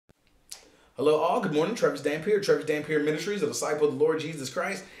Hello all, good morning. Travis Dampier, Travis Dampier Ministries, a disciple of the Lord Jesus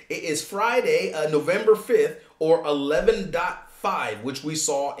Christ. It is Friday, November 5th, or 11.5, which we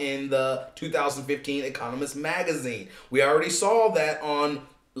saw in the 2015 Economist Magazine. We already saw that on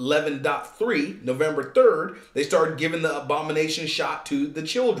 11.3, November 3rd, they started giving the abomination shot to the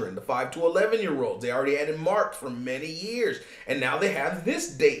children, the 5 to 11-year-olds. They already had it marked for many years. And now they have this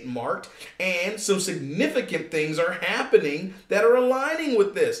date marked, and some significant things are happening that are aligning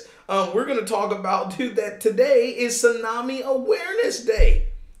with this. We're going to talk about, that today is Tsunami Awareness Day.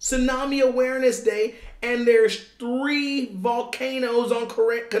 Tsunami Awareness Day, and there's 3 volcanoes on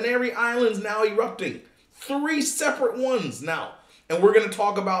Canary Islands now erupting. 3 separate ones now. And we're going to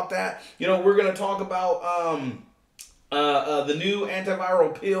talk about that. We're going to talk about the new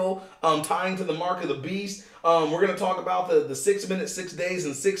antiviral pill tying to the mark of the beast. We're going to talk about the 6 minutes, 6 days,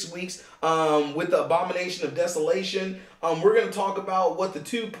 and 6 weeks with the Abomination of Desolation. We're going to talk about what the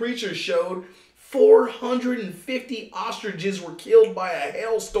 2 preachers showed. 450 ostriches were killed by a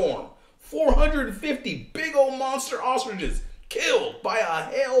hailstorm. 450 big old monster ostriches killed by a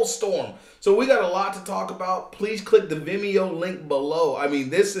hailstorm. So we got a lot to talk about. Please click the Vimeo link below. I mean,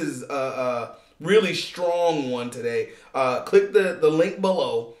 this is a really strong one today. Click the link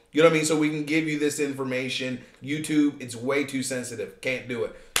below. You know what I mean? So we can give you this information. YouTube, it's way too sensitive. Can't do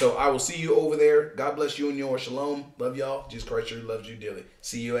it. So I will see you over there. God bless you and yours. Shalom. Love y'all. Jesus Christ loves you dearly.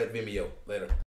 See you at Vimeo. Later.